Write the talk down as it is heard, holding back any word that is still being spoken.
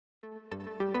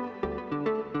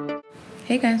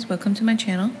Hey guys, welcome to my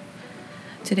channel.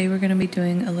 Today we're going to be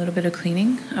doing a little bit of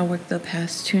cleaning. I worked the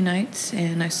past 2 nights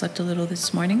and I slept a little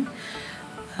this morning.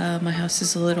 My house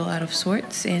is a little out of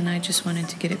sorts and I just wanted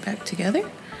to get it back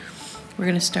together. We're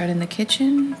going to start in the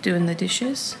kitchen doing the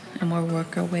dishes and we'll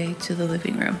work our way to the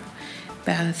living room,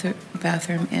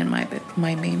 bathroom and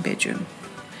my main bedroom.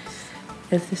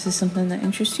 If this is something that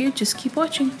interests you, just keep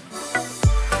watching.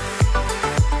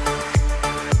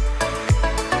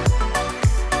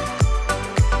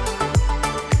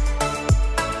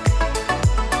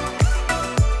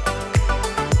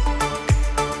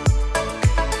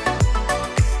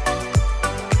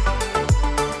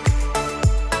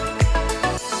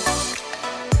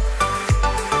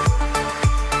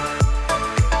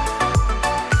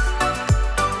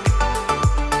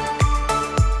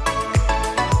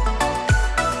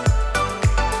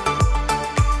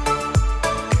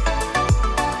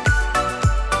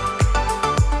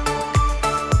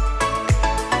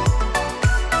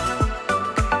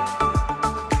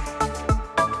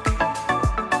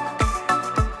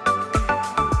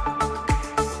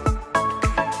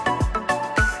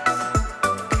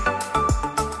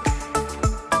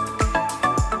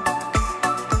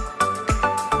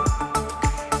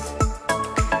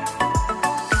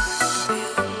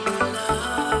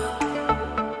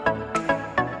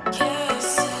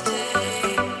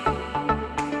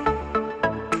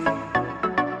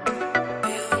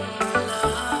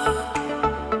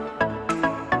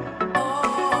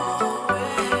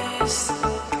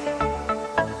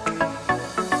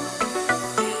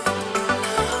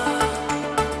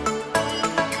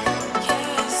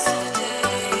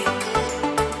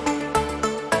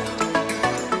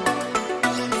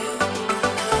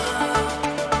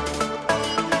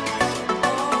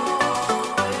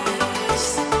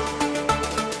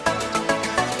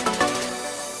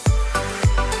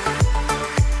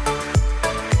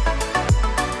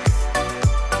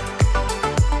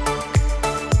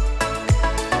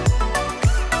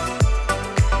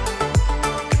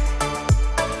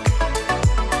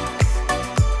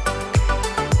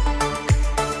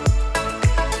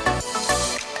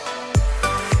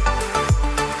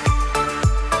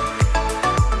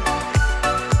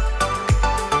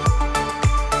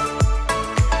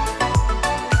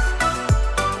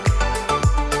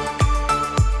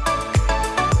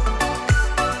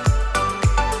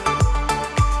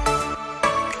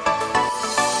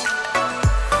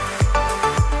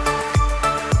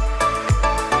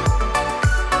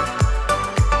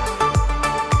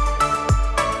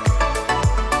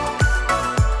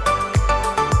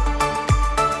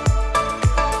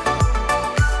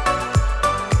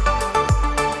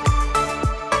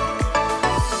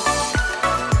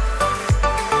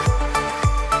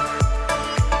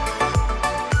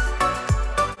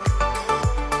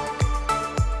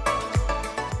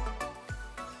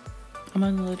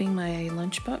 I'm unloading my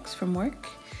lunchbox from work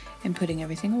and putting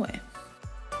everything away.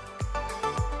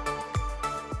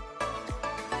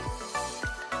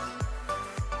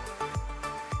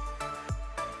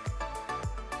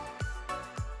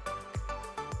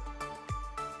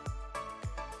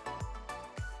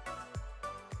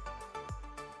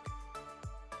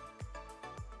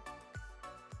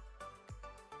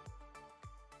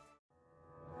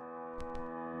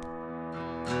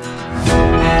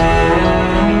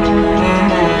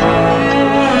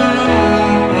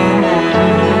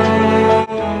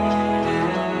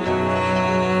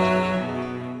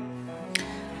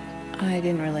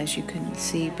 You couldn't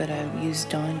see, but I used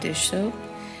Dawn dish soap,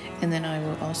 and then I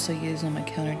will also use on my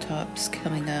countertops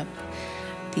coming up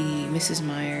the Mrs.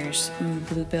 Meyer's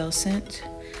Bluebell scent.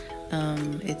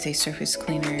 It's a surface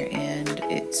cleaner and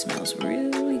it smells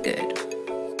really good.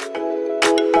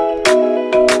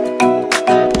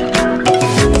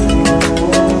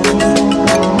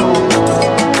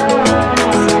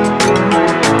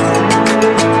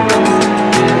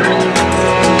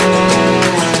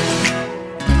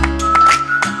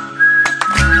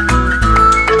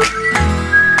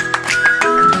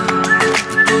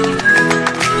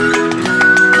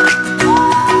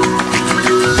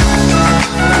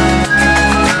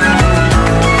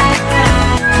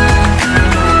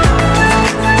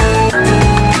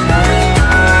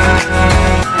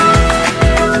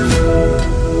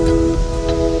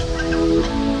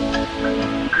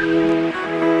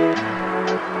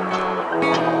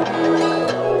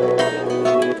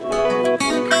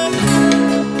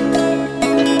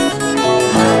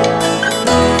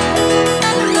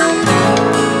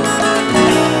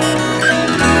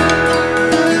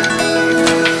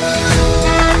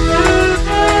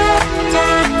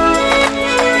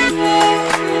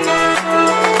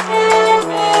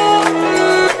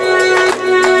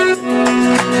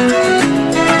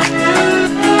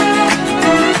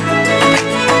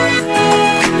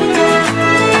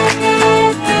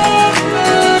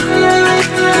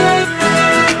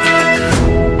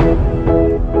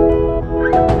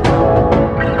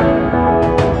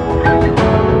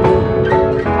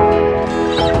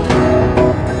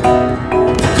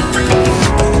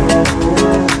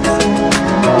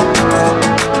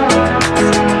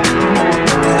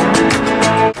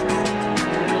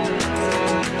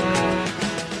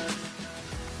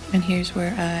 And here's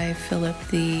where I fill up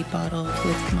the bottle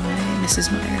with my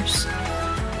Mrs. Meyer's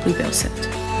Bluebell scent.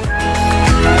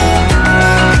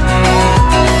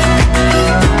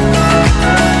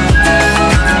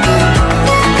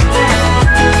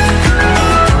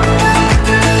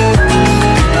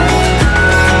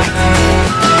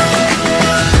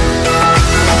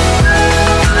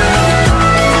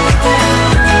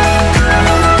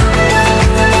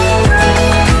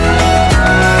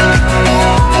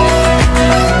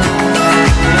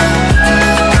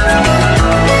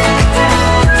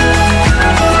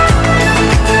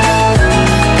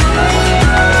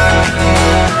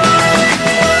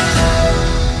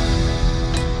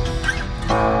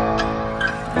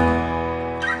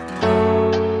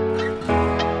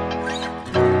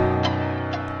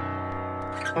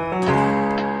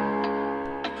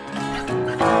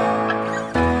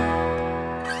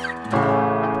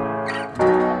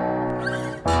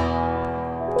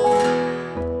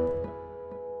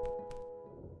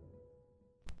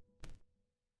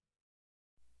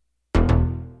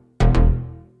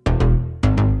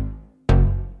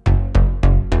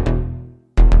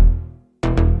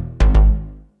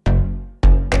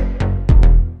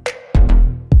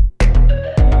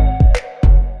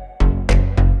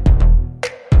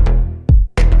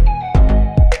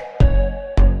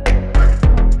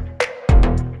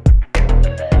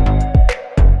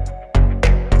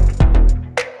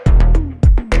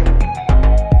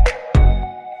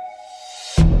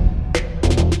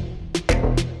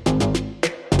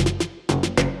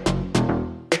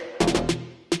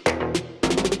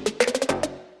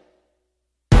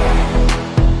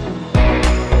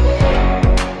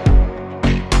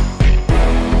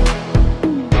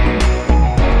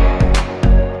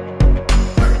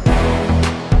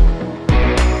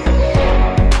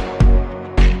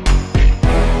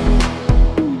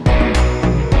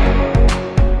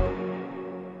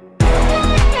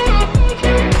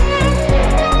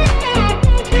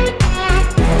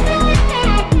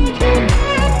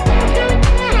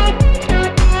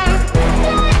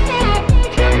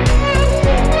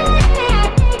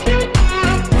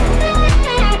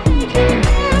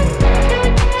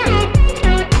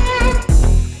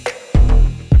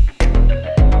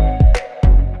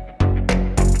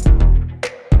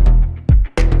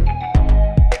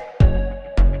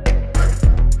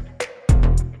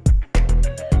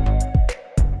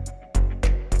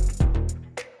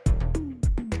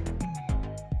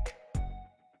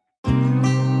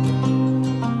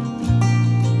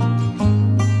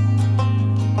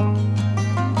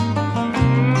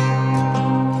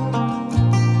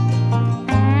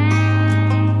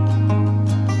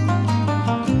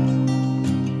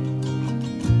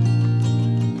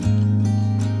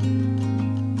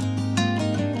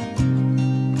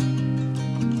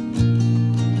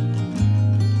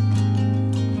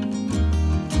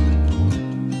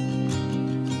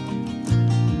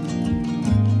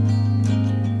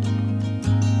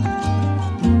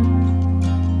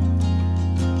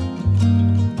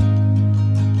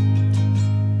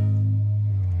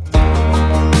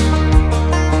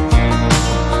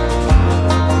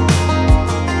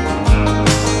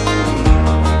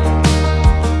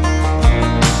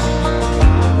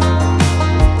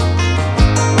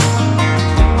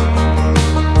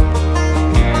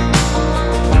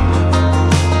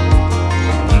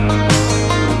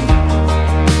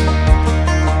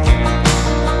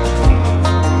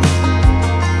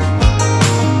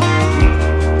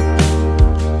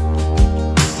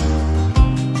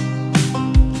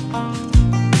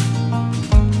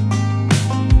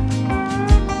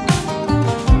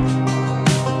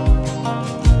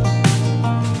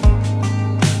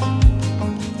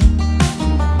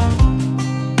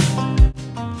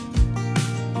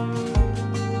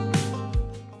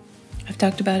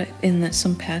 Talked about it in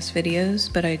some past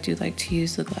videos, but I do like to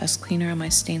use the glass cleaner on my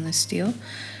stainless steel.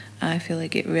 I feel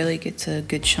like it really gets a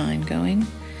good shine going.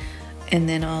 And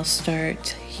then I'll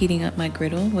start heating up my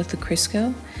griddle with the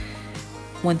Crisco.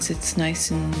 Once it's nice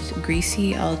and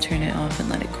greasy, I'll turn it off and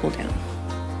let it cool down.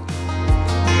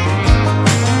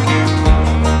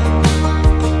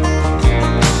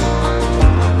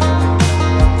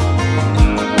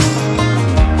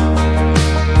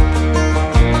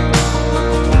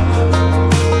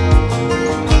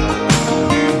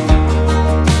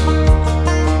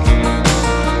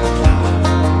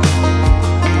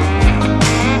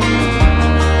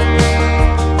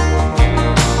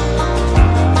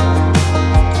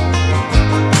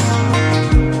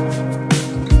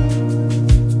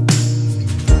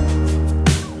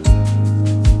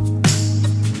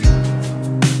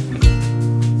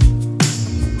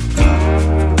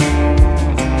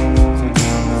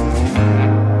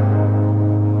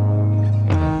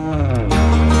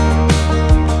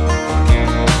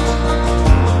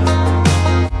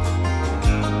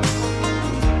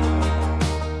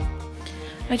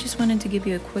 give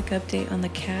you a quick update on the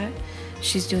cat.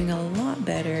 She's doing a lot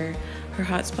better. Her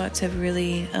hot spots have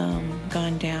really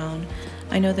gone down.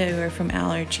 I know they were from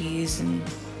allergies and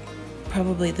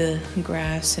probably the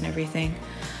grass and everything.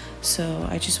 So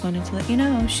I just wanted to let you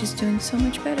know she's doing so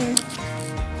much better.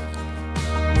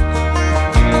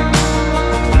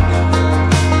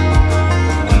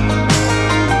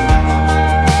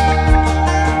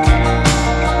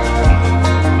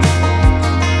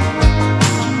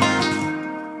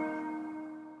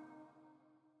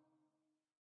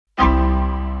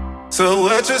 So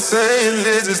what you're saying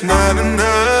is it's not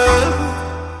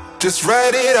enough. Just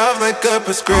write it off like a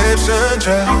prescription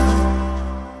drug.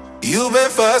 You've been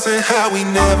fussing how we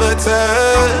never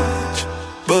touch,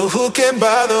 but who can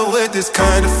bother with this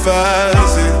kind of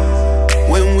fussing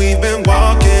when we've been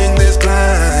walking this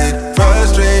blind?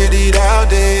 Frustrated,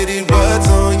 outdated, what's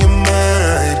on your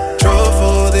mind? Drove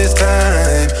for this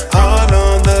time, all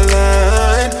on the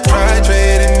line. Try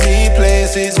trading me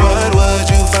places, what would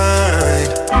you find?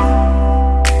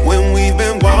 When we've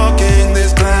been walking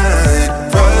this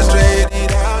blind,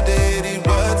 frustrated, outdated,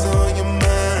 what's on your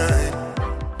mind?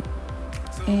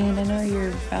 And I know you're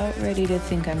about ready to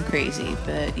think I'm crazy,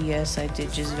 but yes, I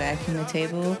did just vacuum the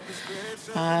table.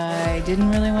 I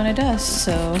didn't really want to dust,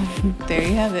 so there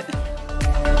you have it.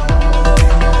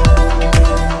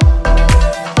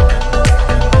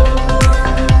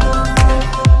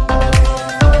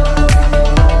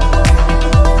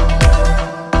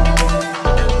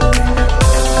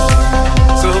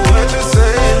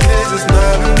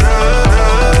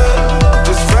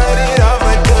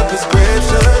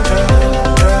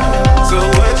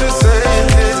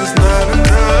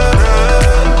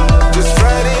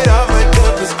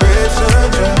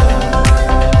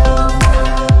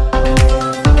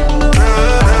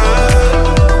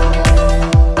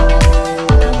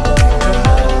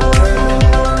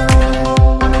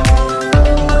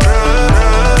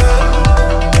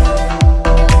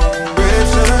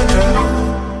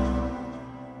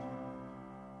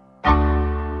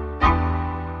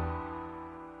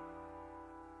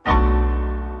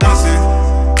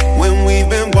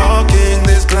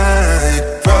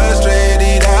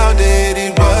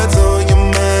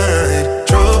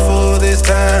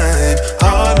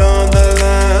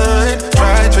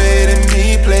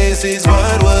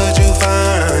 What would you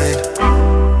find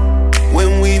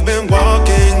when we've been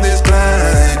walking this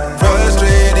blind?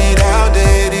 Frustrated,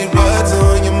 outdated, what's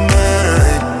on your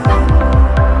mind?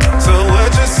 So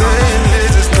what you're saying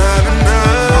is it's not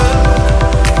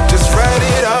enough. Just write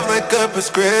it off like a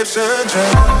prescription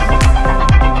drug.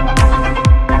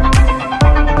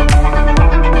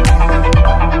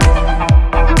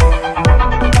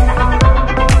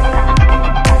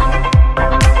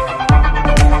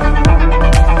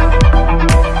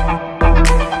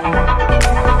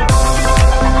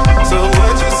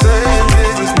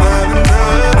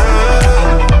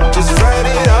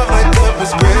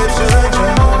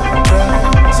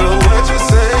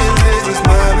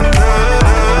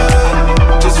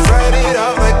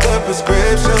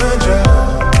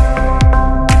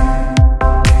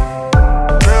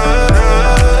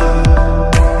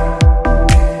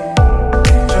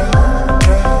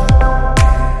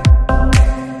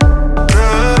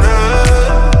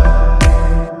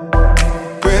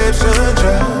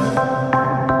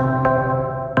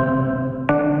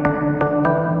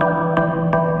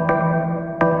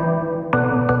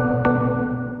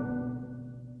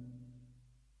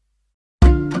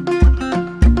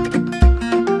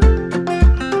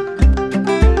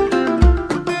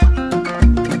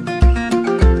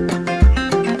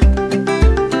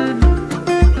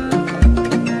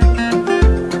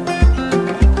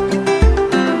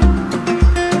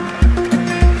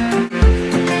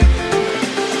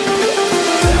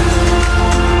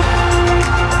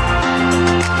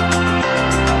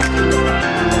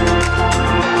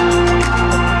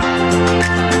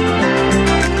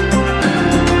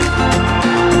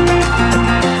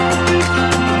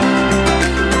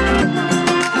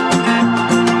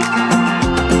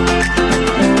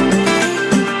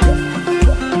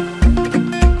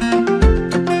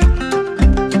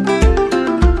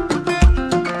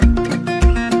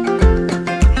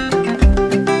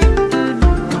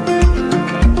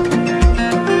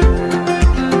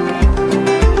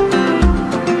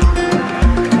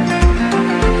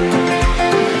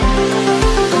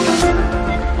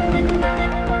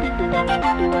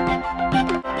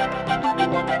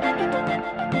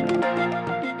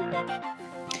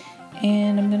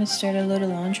 And I'm going to start a load of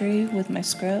laundry with my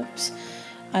scrubs.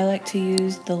 I like to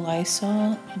use the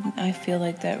Lysol. I feel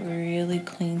like that really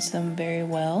cleans them very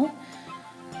well.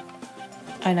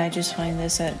 And I just find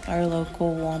this at our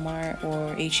local Walmart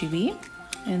or H-E-B.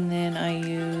 And then I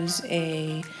use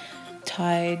a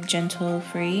Tide Gentle and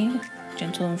Free.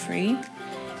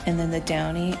 And then the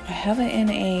Downy. I have it in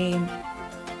a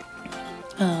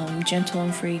Gentle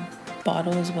and Free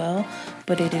bottle as well,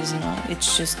 but it is not.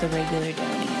 It's just the regular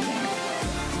Downy in there.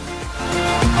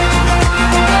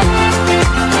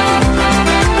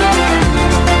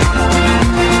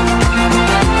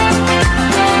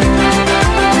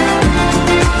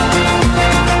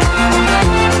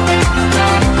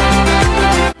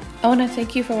 I want to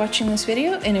thank you for watching this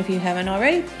video, and if you haven't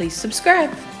already, please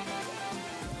subscribe.